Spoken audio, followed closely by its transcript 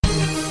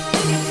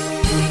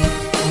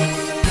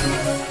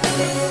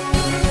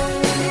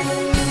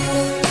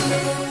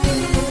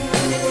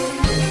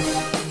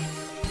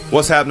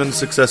What's happening,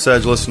 Success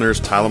Edge listeners?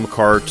 Tyler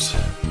McCart,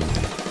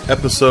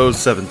 episode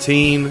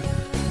 17.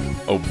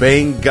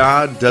 Obeying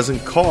God doesn't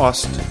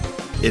cost,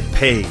 it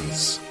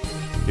pays.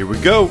 Here we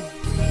go.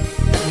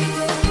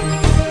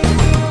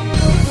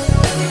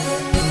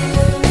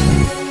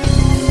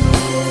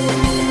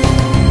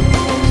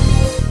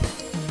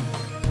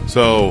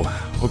 So,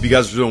 hope you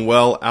guys are doing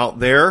well out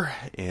there,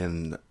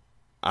 and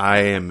I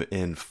am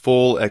in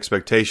full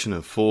expectation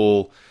and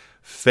full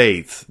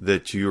faith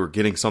that you are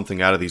getting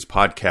something out of these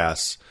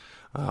podcasts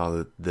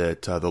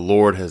that the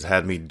Lord has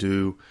had me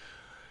do.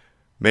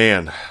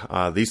 Man,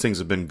 these things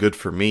have been good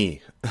for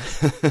me.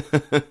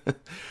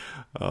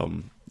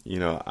 I'm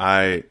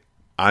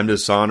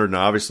just honored and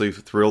obviously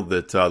thrilled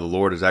that the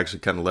Lord has actually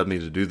kind of led me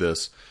to do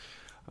this.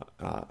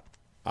 I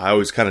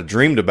always kind of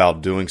dreamed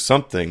about doing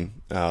something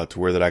to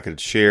where that I could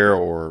share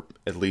or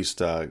at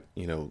least,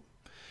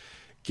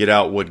 get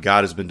out what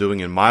God has been doing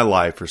in my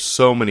life for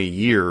so many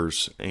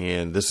years,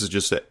 and this is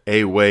just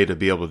a way to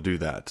be able to do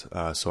that.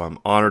 So I'm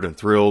honored and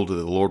thrilled that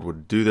the Lord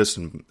would do this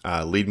and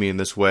lead me in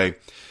this way.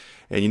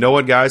 And you know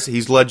what, guys?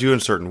 He's led you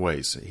in certain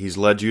ways. He's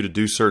led you to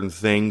do certain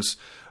things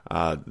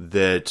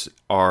that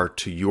are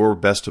to your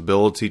best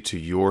ability, to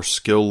your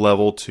skill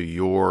level, to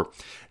your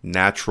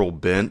natural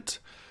bent.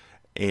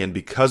 And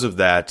because of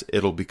that,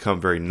 it'll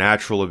become very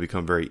natural. It'll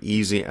become very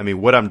easy. I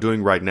mean, what I'm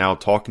doing right now,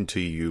 talking to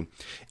you,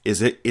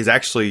 is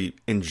actually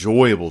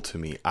enjoyable to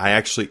me. I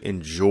actually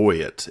enjoy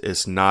it.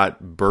 It's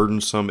not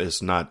burdensome.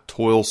 It's not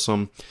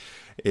toilsome.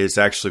 It's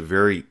actually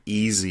very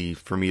easy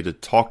for me to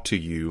talk to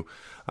you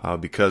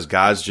because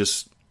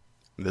this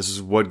is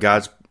what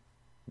God's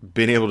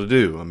been able to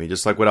do. I mean,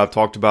 just like what I've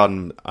talked about,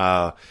 and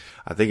I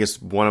think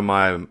it's one of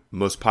my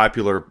most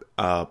popular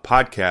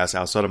podcasts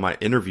outside of my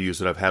interviews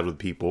that I've had with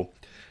people.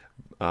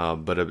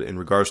 But in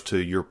regards to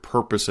your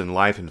purpose in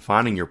life and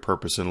finding your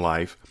purpose in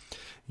life,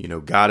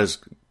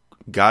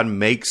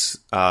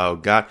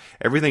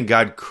 everything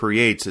God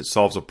creates, it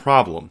solves a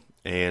problem.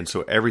 And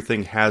so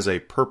everything has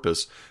a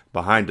purpose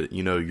behind it.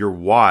 Your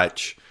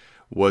watch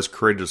was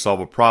created to solve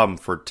a problem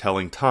for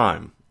telling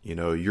time.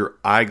 Your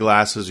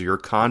eyeglasses, your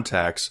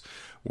contacts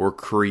were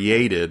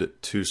created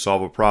to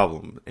solve a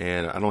problem.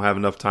 And I don't have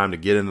enough time to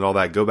get into all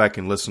that. Go back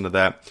and listen to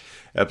that.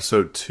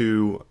 Episode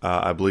 2,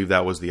 I believe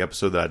that was the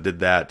episode that I did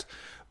that.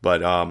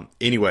 But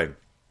anyway,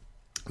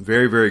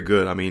 very, very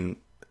good. I mean,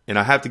 and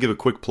I have to give a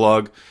quick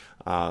plug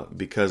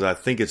because I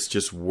think it's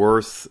just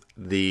worth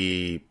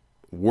the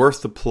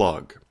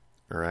plug.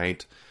 All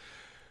right.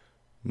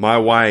 My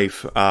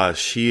wife,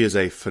 she is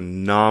a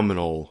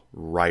phenomenal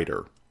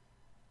writer.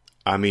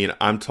 I mean,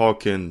 I'm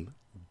talking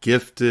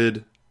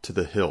gifted to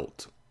the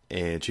hilt,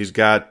 and she's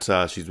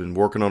been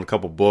working on a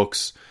couple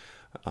books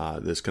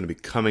that's going to be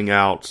coming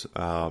out,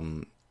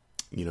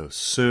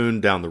 soon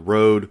down the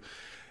road.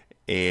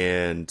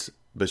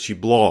 But she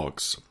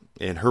blogs,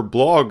 and her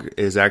blog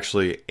is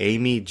actually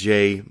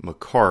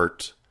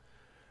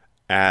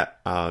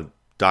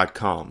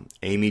amyjmccart.com,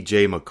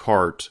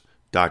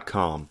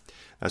 amyjmccart.com.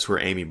 That's where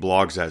Amy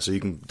blogs at. So you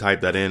can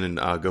type that in and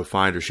go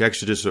find her. She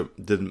actually just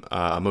did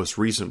a most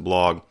recent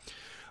blog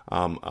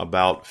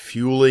about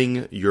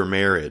fueling your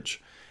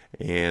marriage.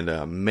 And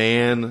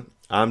man,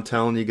 I'm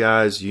telling you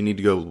guys, you need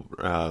to go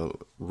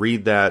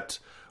read that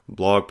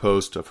blog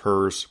post of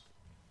hers.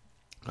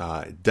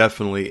 It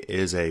definitely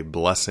is a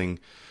blessing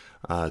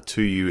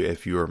to you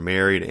if you are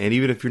married, and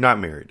even if you're not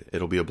married,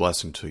 it'll be a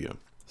blessing to you.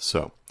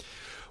 So,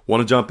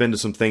 want to jump into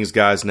some things,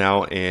 guys,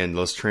 now, and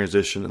let's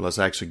transition and let's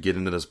actually get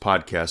into this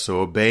podcast. So,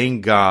 obeying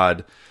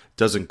God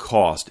doesn't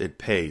cost, it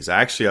pays.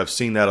 Actually, I've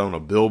seen that on a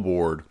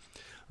billboard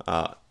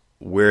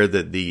where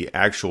the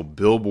actual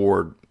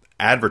billboard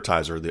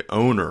advertiser, the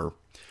owner,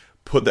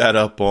 put that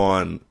up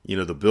on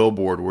the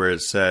billboard where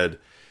it said,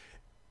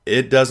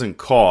 "It doesn't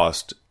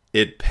cost,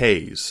 it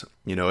pays."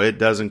 It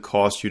doesn't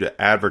cost you to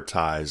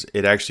advertise.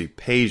 It actually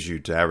pays you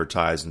to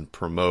advertise and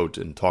promote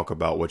and talk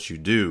about what you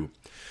do.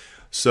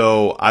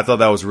 So I thought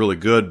that was really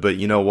good. But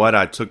you know what?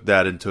 I took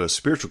that into a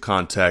spiritual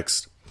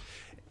context.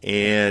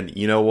 And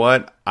you know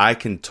what? I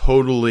can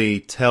totally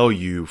tell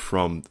you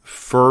from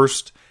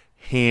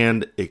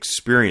first-hand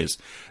experience,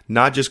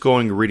 not just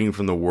going and reading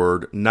from the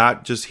Word,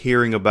 not just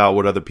hearing about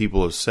what other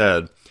people have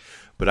said,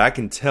 but I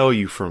can tell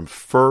you from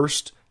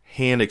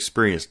first-hand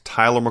experience,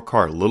 Tyler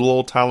McCart, little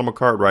old Tyler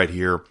McCart right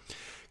here,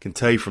 can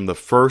tell you from the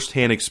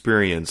first-hand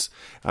experience.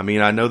 I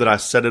mean, I know that I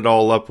set it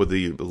all up with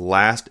the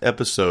last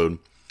episode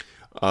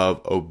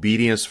of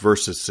obedience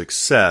versus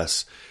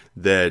success,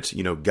 that,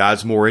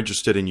 God's more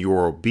interested in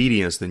your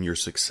obedience than your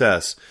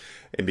success.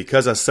 And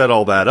because I set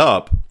all that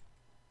up,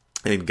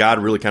 and God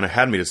really kind of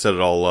had me to set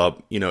it all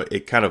up,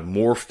 it kind of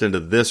morphed into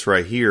this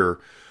right here,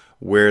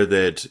 where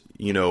that,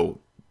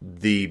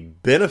 the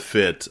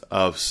benefit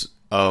of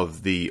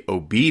the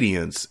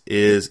obedience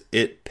is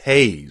it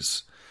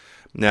pays.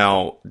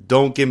 Now,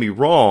 don't get me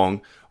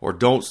wrong, or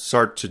don't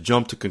start to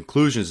jump to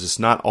conclusions. It's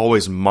not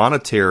always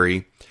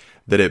monetary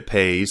that it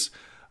pays,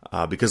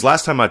 because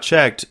last time I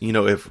checked,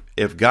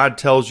 if God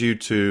tells you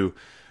to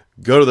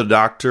go to the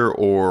doctor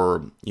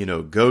or,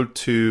 go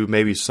to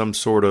maybe some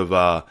sort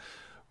of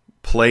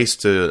place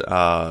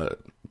to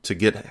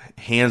get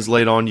hands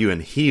laid on you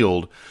and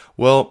healed.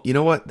 Well, you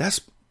know what?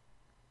 That's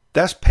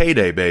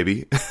payday,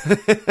 baby.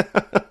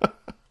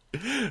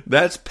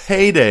 That's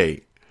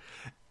payday.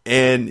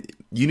 And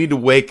you need to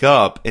wake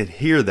up and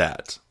hear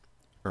that.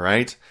 All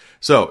right?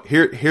 So,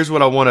 here's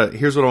what I want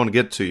to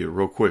get to you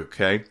real quick,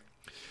 okay?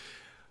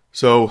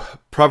 So,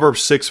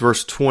 Proverbs 6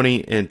 verse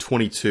 20 and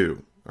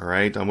 22. All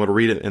right? I'm going to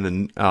read it in the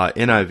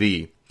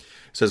NIV. It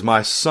says,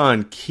 "My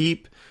son,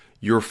 keep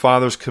your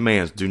father's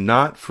commands. Do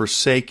not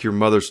forsake your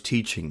mother's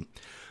teaching.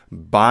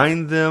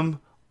 Bind them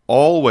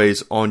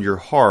always on your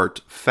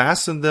heart.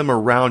 Fasten them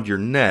around your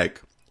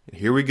neck." And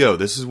here we go.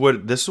 This is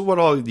what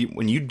all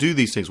when you do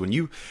these things, when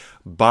you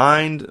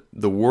bind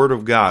the Word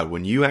of God,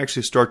 when you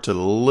actually start to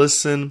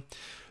listen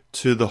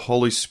to the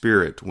Holy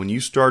Spirit, when you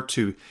start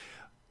to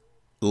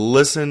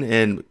listen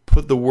and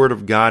put the Word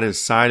of God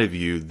inside of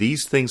you,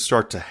 these things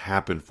start to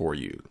happen for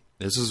you.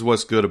 This is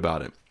what's good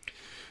about it.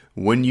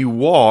 When you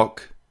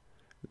walk,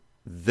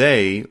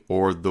 they,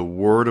 or the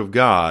Word of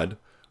God,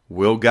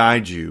 will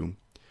guide you.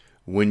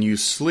 When you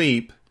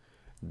sleep,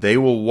 they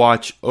will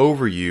watch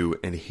over you.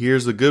 And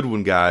here's the good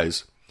one,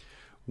 guys.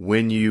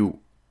 When you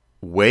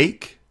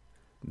wake,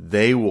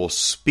 they will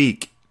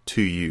speak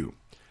to you.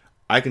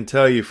 I can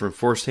tell you from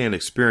firsthand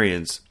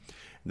experience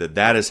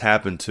that has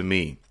happened to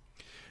me.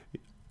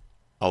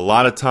 A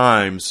lot of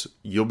times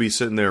you'll be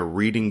sitting there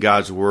reading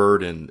God's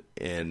Word and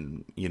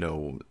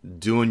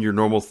doing your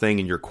normal thing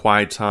in your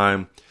quiet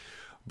time,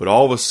 but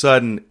all of a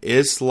sudden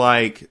it's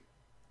like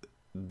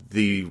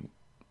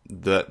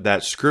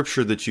that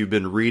scripture that you've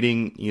been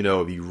reading,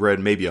 you've read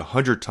maybe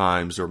 100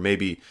 times or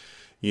maybe,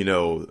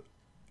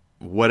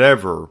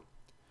 whatever.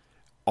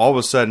 All of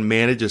a sudden,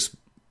 man, it just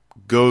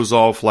goes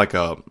off like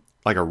a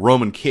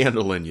Roman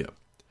candle in you.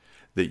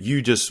 That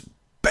you just,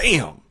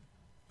 bam!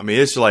 I mean,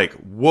 it's like,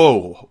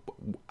 whoa,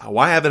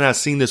 why haven't I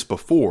seen this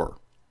before?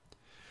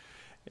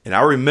 And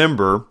I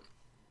remember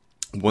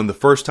when the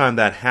first time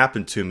that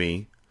happened to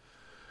me,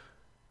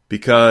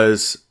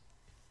 because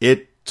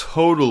it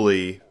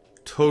totally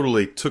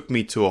took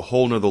me to a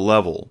whole nother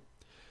level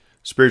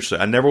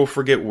spiritually. I never will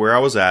forget where I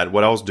was at,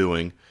 what I was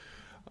doing,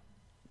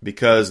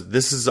 because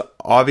this is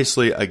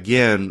obviously,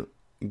 again,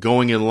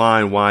 going in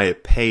line why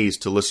it pays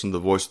to listen to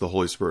the voice of the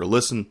Holy Spirit.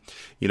 Listen,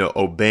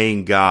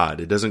 obeying God.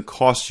 It doesn't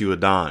cost you a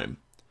dime.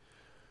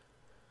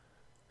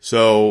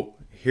 So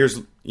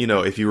here's,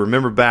 if you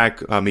remember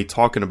back me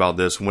talking about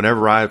this,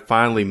 whenever I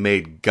finally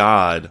made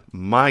God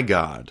my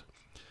God,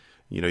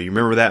 you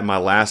remember that in my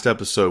last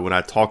episode when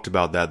I talked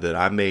about that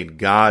I made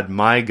God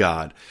my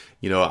God.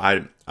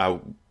 I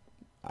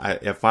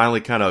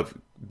finally kind of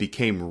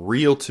became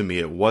real to me.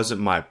 It wasn't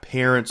my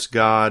parents'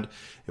 God.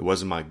 It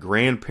wasn't my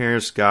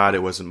grandparents' God.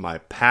 It wasn't my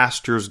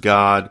pastor's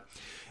God.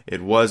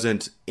 It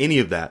wasn't any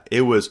of that.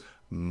 It was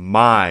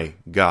my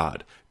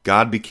God.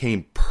 God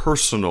became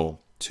personal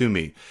to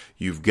me.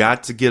 You've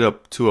got to get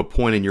up to a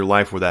point in your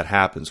life where that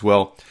happens.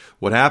 Well,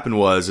 what happened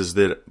is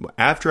that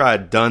after I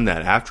had done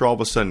that, after all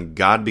of a sudden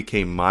God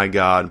became my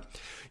God,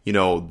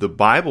 the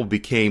Bible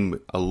became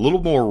a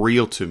little more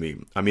real to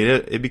me. I mean,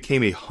 it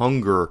became a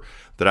hunger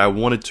that I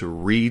wanted to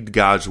read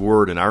God's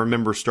Word. And I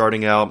remember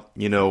starting out,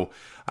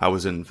 I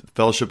was in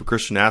Fellowship of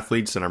Christian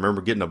Athletes, and I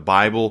remember getting a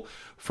Bible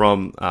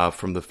from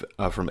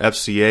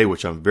FCA,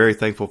 which I'm very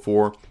thankful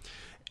for.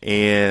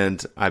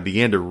 And I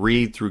began to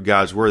read through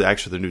God's Word,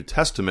 actually the New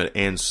Testament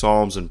and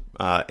Psalms and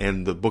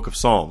the book of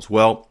Psalms.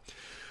 Well,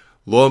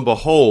 lo and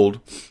behold,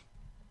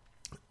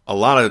 a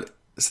lot of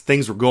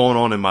things were going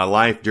on in my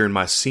life during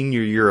my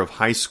senior year of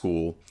high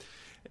school,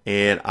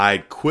 and I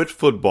quit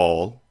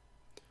football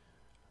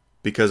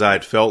because I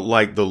had felt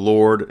like the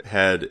Lord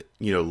had,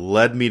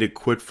 led me to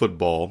quit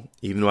football,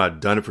 even though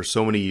I'd done it for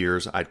so many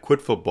years. I'd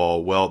quit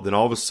football. Well, then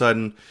all of a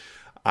sudden,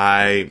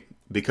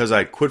 because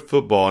I quit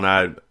football and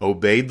I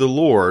obeyed the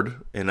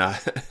Lord, and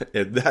at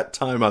that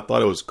time I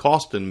thought it was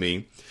costing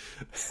me.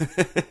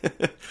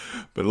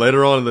 But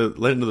later on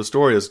in the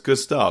story, it's good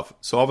stuff.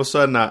 So all of a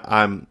sudden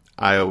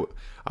I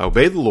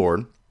obeyed the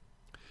Lord.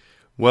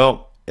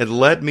 Well, it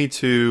led me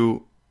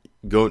to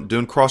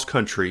doing cross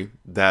country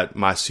that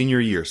my senior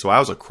year. So I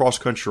was a cross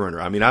country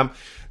runner. I mean,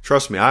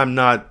 trust me, I'm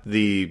not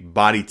the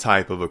body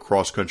type of a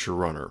cross country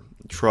runner.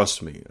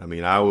 Trust me. I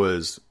mean, I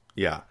was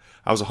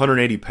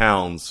 180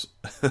 pounds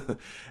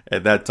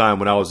at that time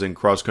when I was in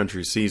cross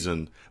country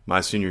season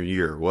my senior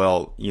year.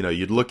 Well,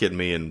 you'd look at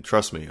me and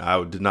trust me,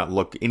 I did not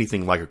look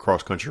anything like a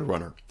cross country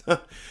runner.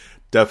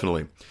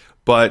 Definitely.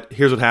 But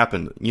here's what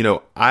happened.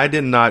 I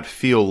did not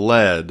feel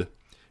led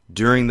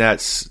during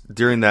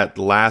that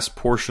last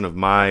portion of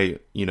my,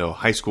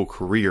 high school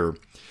career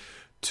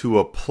to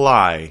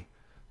apply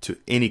to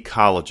any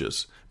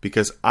colleges,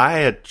 because I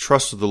had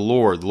trusted the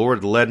Lord. The Lord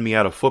had led me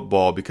out of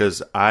football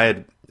because I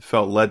had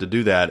felt led to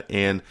do that,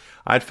 and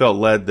I'd felt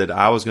led that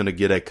I was going to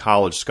get a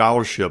college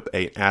scholarship,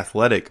 an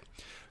athletic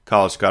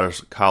college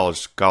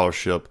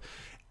scholarship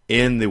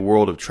in the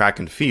world of track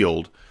and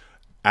field,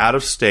 out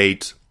of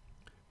state,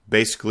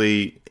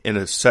 basically in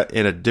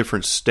a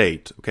different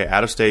state, okay,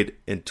 out of state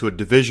into a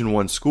Division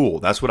I school.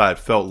 That's what I had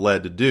felt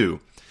led to do.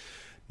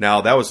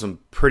 Now, that was some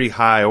pretty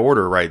high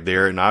order right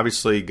there, and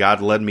obviously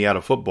God led me out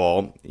of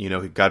football.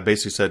 God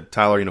basically said,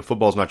 Tyler,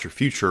 football's not your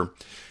future.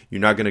 You're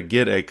not going to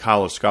get a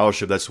college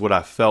scholarship. That's what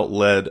I felt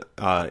led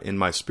in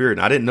my spirit.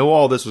 And I didn't know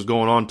all this was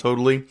going on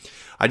totally.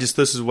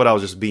 This is what I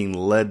was just being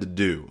led to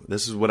do.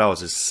 This is what I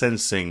was just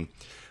sensing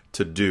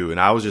to do.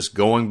 And I was just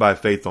going by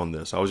faith on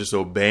this. I was just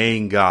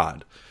obeying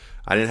God.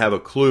 I didn't have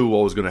a clue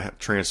what was going to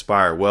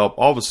transpire. Well,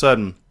 all of a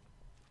sudden,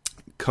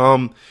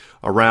 come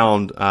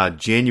around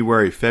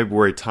January,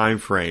 February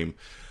timeframe,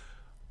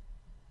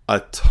 a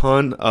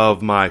ton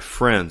of my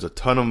friends, a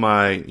ton of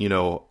my,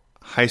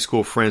 high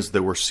school friends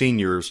that were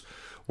seniors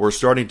were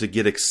starting to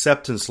get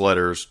acceptance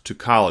letters to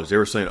college. They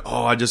were saying,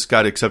 oh, I just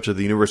got accepted to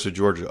the University of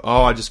Georgia.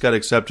 Oh, I just got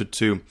accepted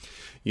to,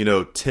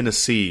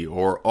 Tennessee.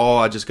 Or, oh,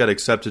 I just got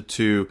accepted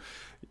to,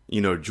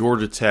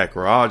 Georgia Tech.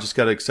 Or, oh, I just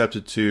got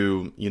accepted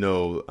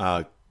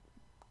to,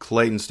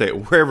 Clayton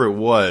State, wherever it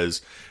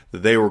was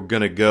that they were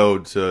going to go,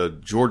 to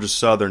Georgia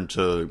Southern,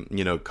 to,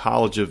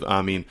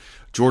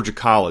 Georgia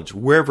College,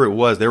 wherever it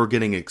was, they were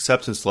getting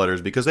acceptance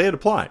letters because they had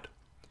applied.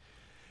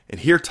 And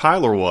here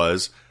Tyler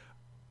was.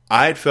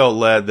 I had felt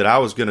led that I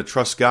was going to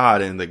trust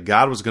God and that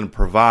God was going to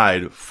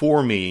provide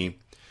for me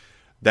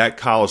that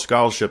college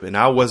scholarship, and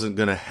I wasn't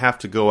going to have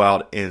to go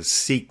out and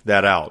seek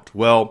that out.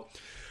 Well,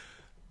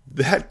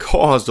 that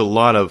caused a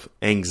lot of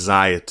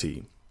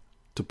anxiety,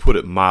 to put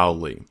it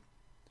mildly.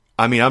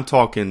 I'm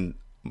talking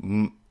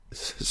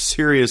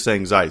serious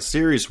anxiety,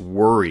 serious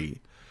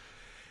worry.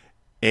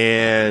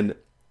 And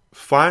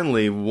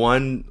finally,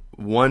 one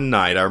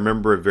night, I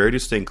remember it very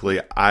distinctly,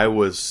 I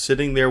was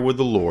sitting there with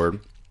the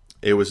Lord.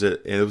 It was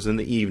in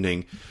the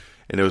evening,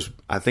 and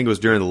I think it was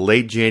during the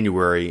late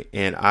January,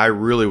 and I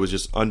really was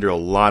just under a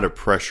lot of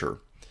pressure.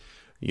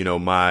 It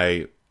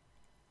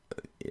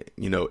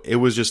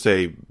was just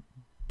a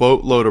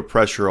boatload of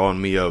pressure on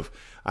me. I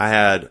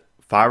had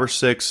 5 or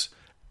 6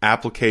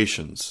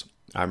 applications.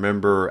 I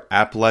remember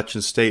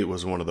Appalachian State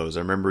was one of those.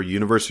 I remember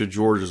University of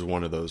Georgia was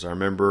one of those. I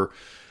remember,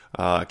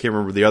 I can't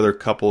remember the other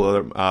couple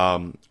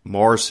other,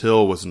 Mars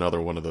Hill was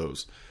another one of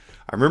those.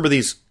 I remember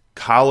these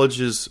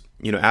colleges,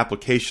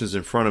 applications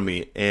in front of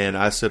me, and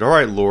I said, all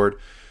right, Lord,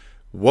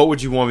 what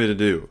would you want me to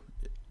do?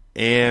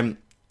 And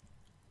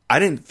I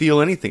didn't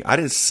feel anything. I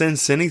didn't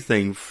sense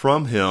anything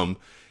from him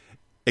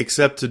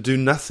except to do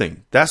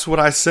nothing. That's what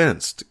I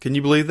sensed. Can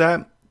you believe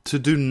that? To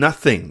do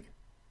nothing.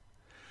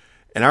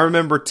 And I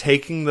remember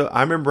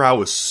I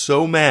was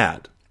so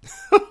mad.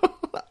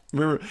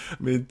 I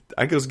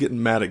was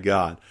getting mad at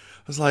God.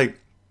 I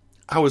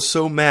was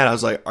so mad. I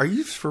was like, are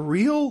you for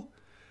real?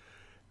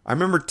 I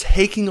remember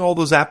taking all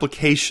those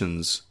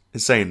applications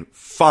and saying,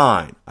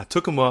 fine. I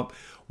took them up,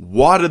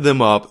 wadded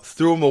them up,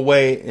 threw them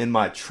away in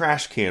my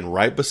trash can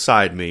right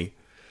beside me.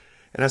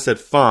 And I said,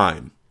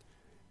 fine.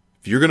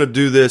 If you're going to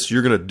do this,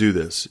 you're going to do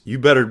this. You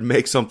better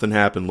make something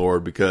happen,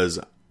 Lord, because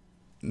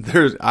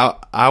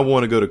I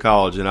want to go to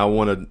college, and I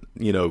want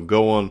to,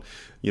 go on,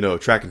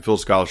 track and field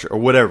scholarship or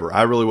whatever.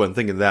 I really wasn't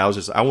thinking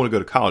that. I want to go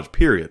to college,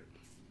 period.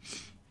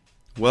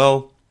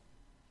 Well,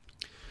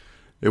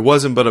 it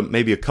wasn't but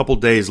maybe a couple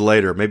days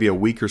later, maybe a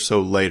week or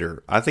so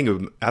later. I think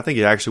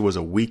it actually was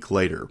a week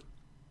later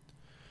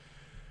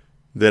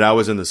that I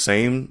was in the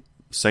same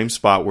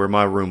spot where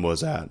my room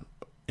was at,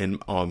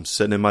 and I'm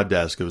sitting in my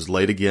desk. It was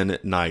late again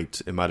at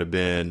night. It might have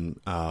been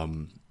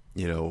 10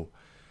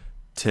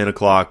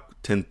 o'clock.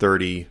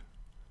 10:30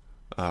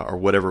 or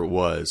whatever it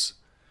was.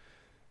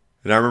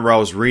 And I remember I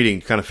was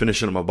kind of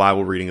finishing up my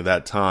Bible reading at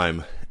that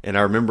time, and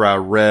I remember I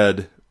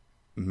read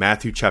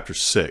Matthew chapter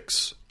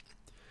 6.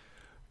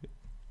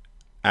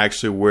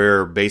 Actually,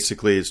 where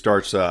basically it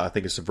starts, I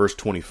think it's in verse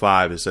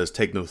 25, it says,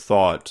 take no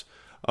thought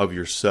of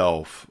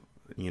yourself,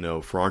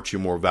 for aren't you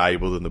more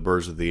valuable than the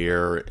birds of the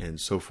air,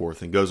 and so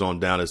forth. And goes on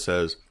down, it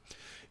says,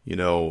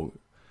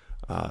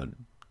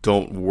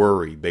 don't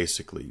worry,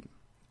 basically.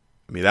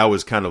 That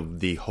was kind of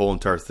the whole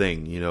entire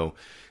thing,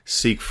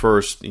 seek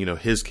first,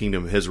 his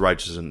kingdom, his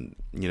righteousness, and,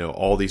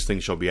 all these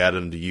things shall be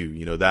added unto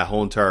you. That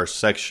whole entire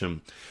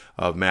section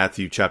of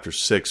Matthew chapter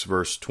 6,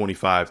 verse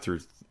 25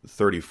 through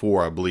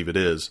 34, I believe it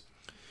is.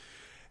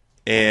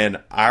 And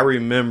I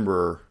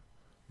remember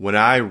when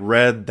I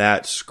read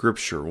that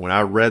scripture, when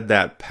I read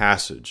that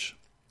passage,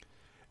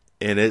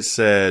 and it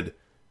said,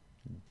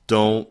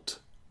 don't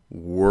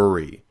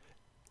worry.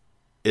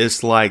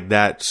 It's like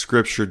that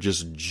scripture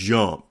just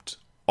jumped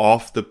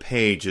off the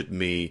page at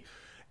me,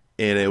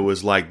 and it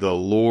was like the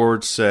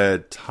Lord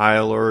said,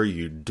 Tyler,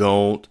 you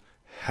don't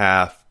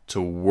have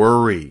to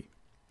worry.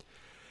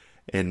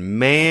 And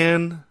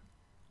man,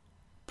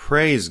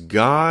 praise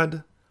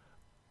God,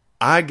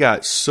 I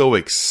got so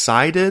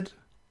excited.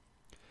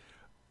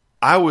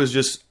 I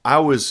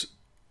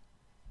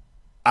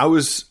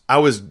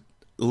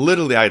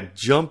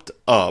jumped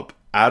up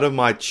out of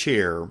my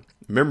chair.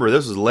 Remember,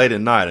 this was late at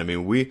night.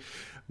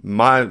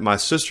 My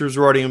sisters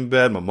were already in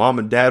bed. My mom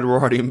and dad were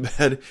already in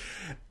bed.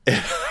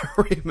 And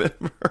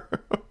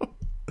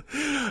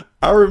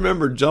I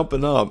remember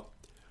jumping up,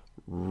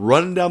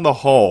 running down the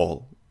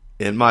hall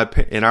in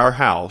our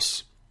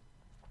house,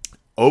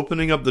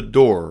 opening up the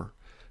door,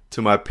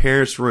 to my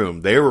parents'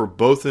 room. They were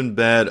both in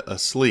bed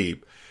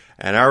asleep.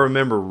 And I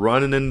remember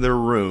running in their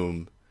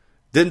room.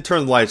 Didn't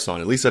turn the lights on.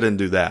 At least I didn't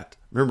do that.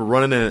 I remember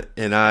running in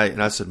and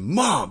I said,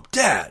 "Mom,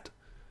 Dad."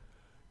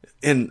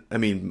 And I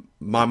mean,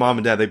 my mom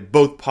and dad, they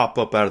both pop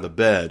up out of the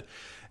bed.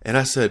 And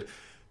I said,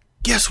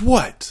 "Guess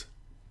what?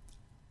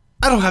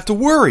 I don't have to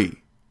worry."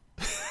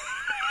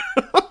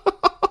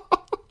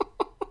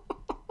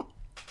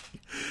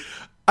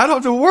 I don't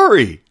have to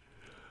worry.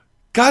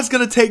 God's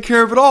going to take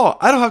care of it all.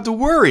 I don't have to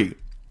worry.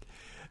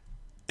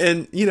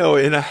 And,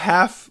 in a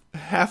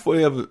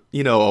halfway of,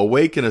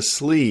 awake and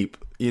asleep,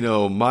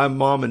 my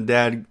mom and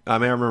dad,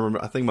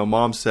 I think my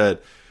mom said,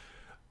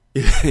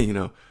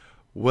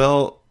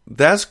 "Well,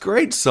 that's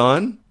great,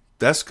 son.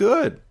 That's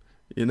good.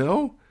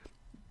 Go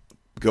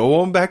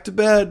on back to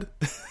bed."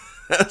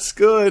 That's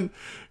good.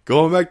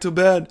 Going back to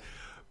bed.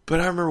 But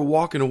I remember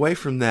walking away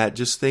from that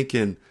just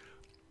thinking,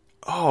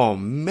 oh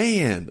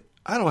man,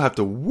 I don't have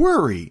to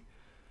worry.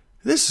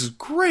 This is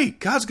great.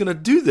 God's going to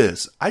do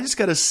this. I just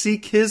got to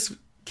seek His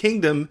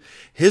kingdom,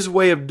 His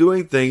way of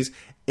doing things,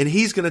 and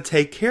He's going to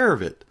take care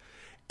of it.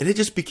 And it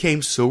just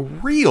became so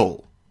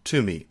real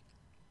to me.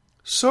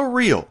 So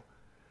real.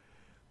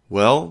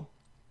 Well,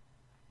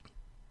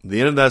 the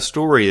end of that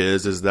story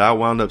is that I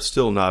wound up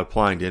still not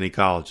applying to any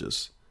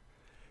colleges.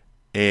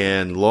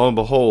 And lo and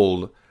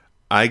behold,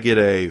 I get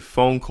a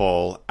phone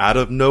call out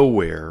of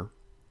nowhere.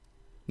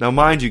 Now,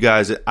 mind you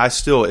guys, it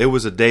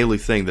was a daily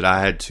thing that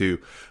I had to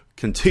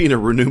continue to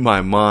renew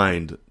my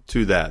mind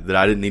to that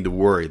I didn't need to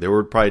worry. There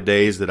were probably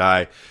days that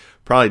I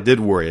probably did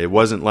worry. It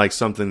wasn't like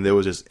something that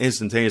was just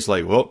instantaneous,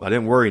 like, well, I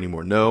didn't worry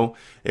anymore. No,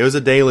 it was a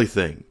daily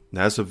thing.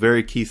 That's a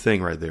very key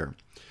thing right there.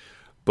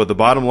 But the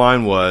bottom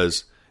line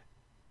was,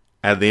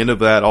 at the end of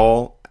that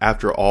all,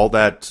 after all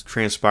that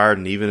transpired,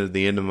 and even at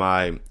the end of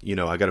my,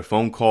 I got a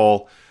phone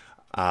call.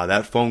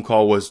 That phone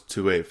call was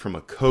from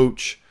a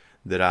coach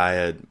that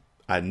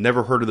I'd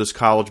never heard of this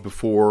college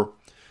before,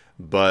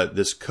 but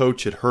this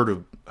coach had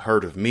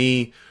heard of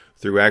me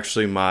through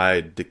actually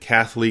my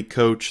decathlete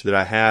coach that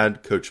I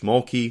had, Coach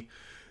Mulkey,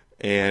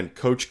 and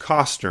Coach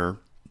Costner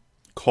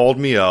called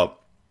me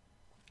up,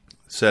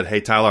 said, "Hey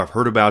Tyler, I've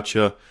heard about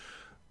you.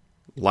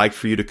 Like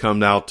for you to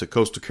come out to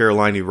Coastal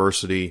Carolina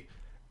University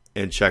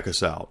and check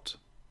us out."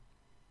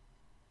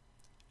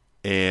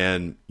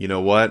 And you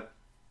know what?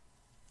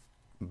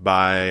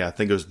 By, I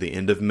think it was the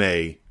end of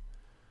May.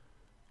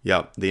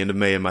 Yep, the end of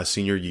May of my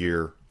senior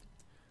year,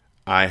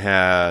 I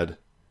had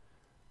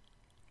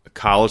a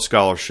college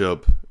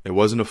scholarship. It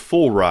wasn't a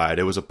full ride.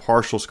 It was a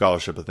partial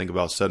scholarship. I think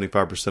about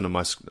 75% of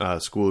my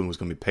schooling was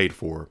going to be paid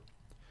for.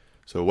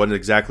 So it wasn't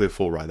exactly a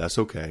full ride. That's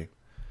okay.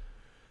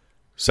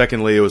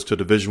 Secondly, it was to a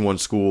Division I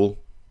school.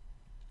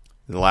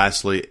 And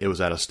lastly, it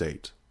was out of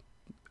state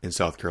in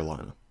South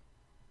Carolina.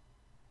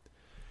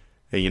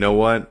 And you know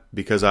what?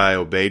 Because I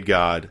obeyed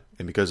God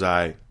and because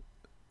I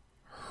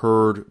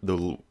heard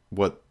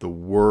what the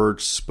Word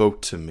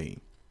spoke to me.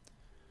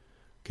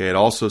 Okay, it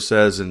also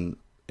says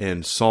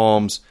in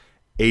Psalms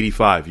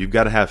 85, you've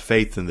got to have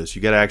faith in this.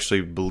 You've got to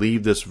actually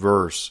believe this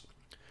verse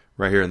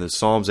right here in the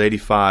Psalms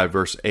 85,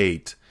 verse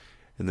 8.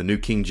 In the New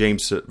King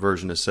James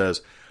Version, it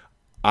says,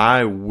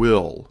 "I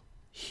will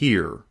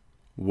hear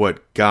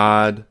what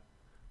God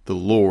the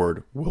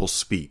Lord will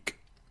speak.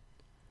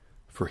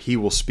 For He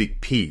will speak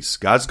peace."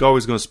 God's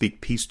always going to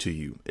speak peace to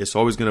you. It's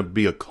always going to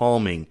be a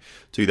calming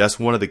to you. That's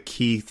one of the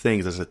key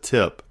things. That's a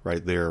tip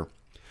right there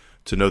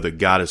to know that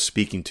God is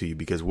speaking to you.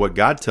 Because what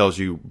God tells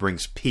you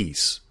brings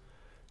peace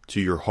to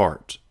your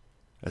heart.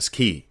 That's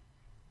key.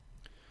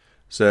 It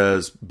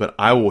says, "But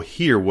I will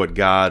hear what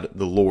God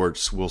the Lord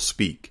will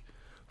speak.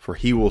 For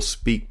He will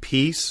speak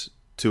peace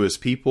to His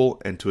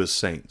people and to His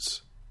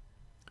saints."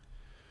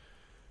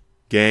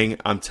 Gang,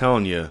 I'm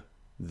telling you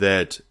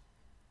that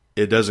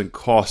it doesn't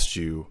cost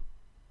you.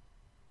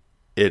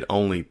 It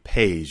only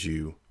pays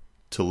you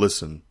to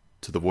listen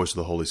to the voice of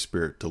the Holy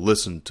Spirit, to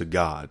listen to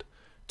God,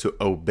 to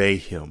obey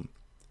Him.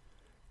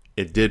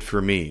 It did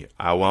for me.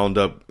 I wound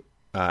up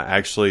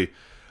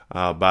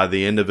by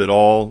the end of it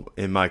all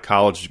in my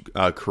college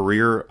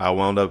career, I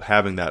wound up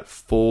having that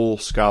full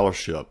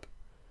scholarship.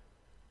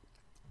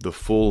 The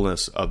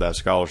fullness of that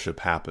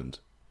scholarship happened.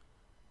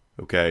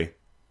 Okay?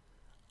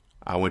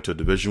 I went to a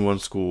Division I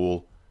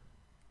school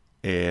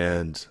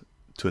and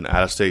to an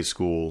out-of-state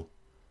school,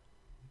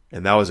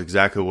 and that was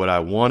exactly what I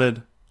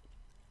wanted.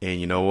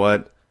 And you know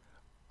what?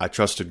 I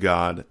trusted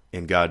God,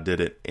 and God did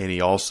it. And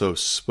He also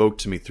spoke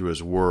to me through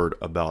His Word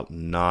about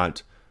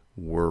not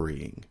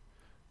worrying.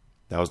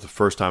 That was the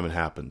first time it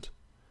happened.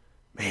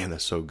 Man,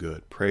 that's so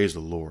good. Praise the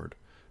Lord.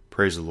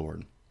 Praise the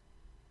Lord.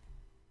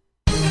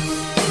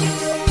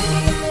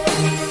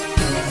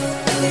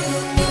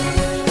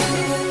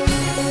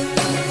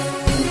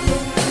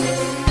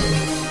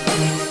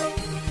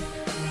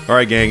 All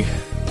right, gang.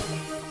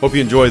 Hope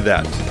you enjoyed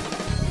that.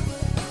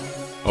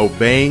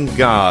 Obeying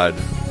God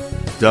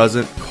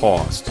doesn't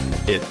cost.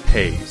 It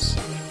pays.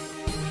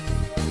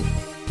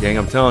 Gang,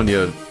 I'm telling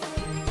you,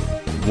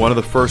 one of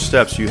the first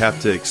steps you have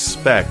to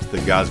expect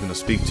that God's going to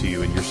speak to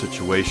you in your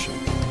situation.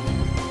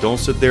 Don't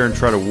sit there and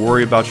try to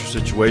worry about your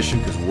situation,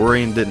 because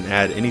worrying didn't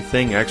add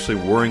anything. Actually,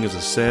 worrying is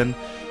a sin.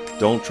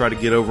 Don't try to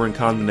get over in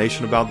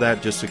condemnation about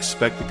that. Just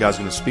expect that God's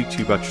going to speak to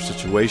you about your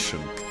situation,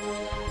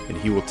 and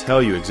He will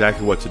tell you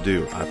exactly what to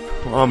do. I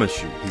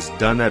promise you, He's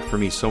done that for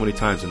me so many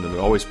times, and it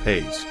always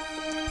pays.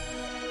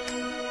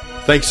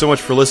 Thanks so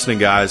much for listening,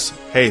 guys.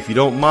 Hey, if you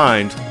don't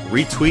mind,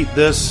 retweet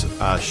this,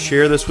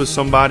 share this with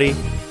somebody,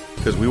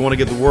 because we want to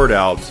get the word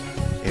out,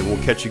 and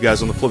we'll catch you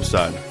guys on the flip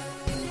side.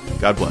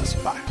 God bless.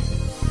 Bye.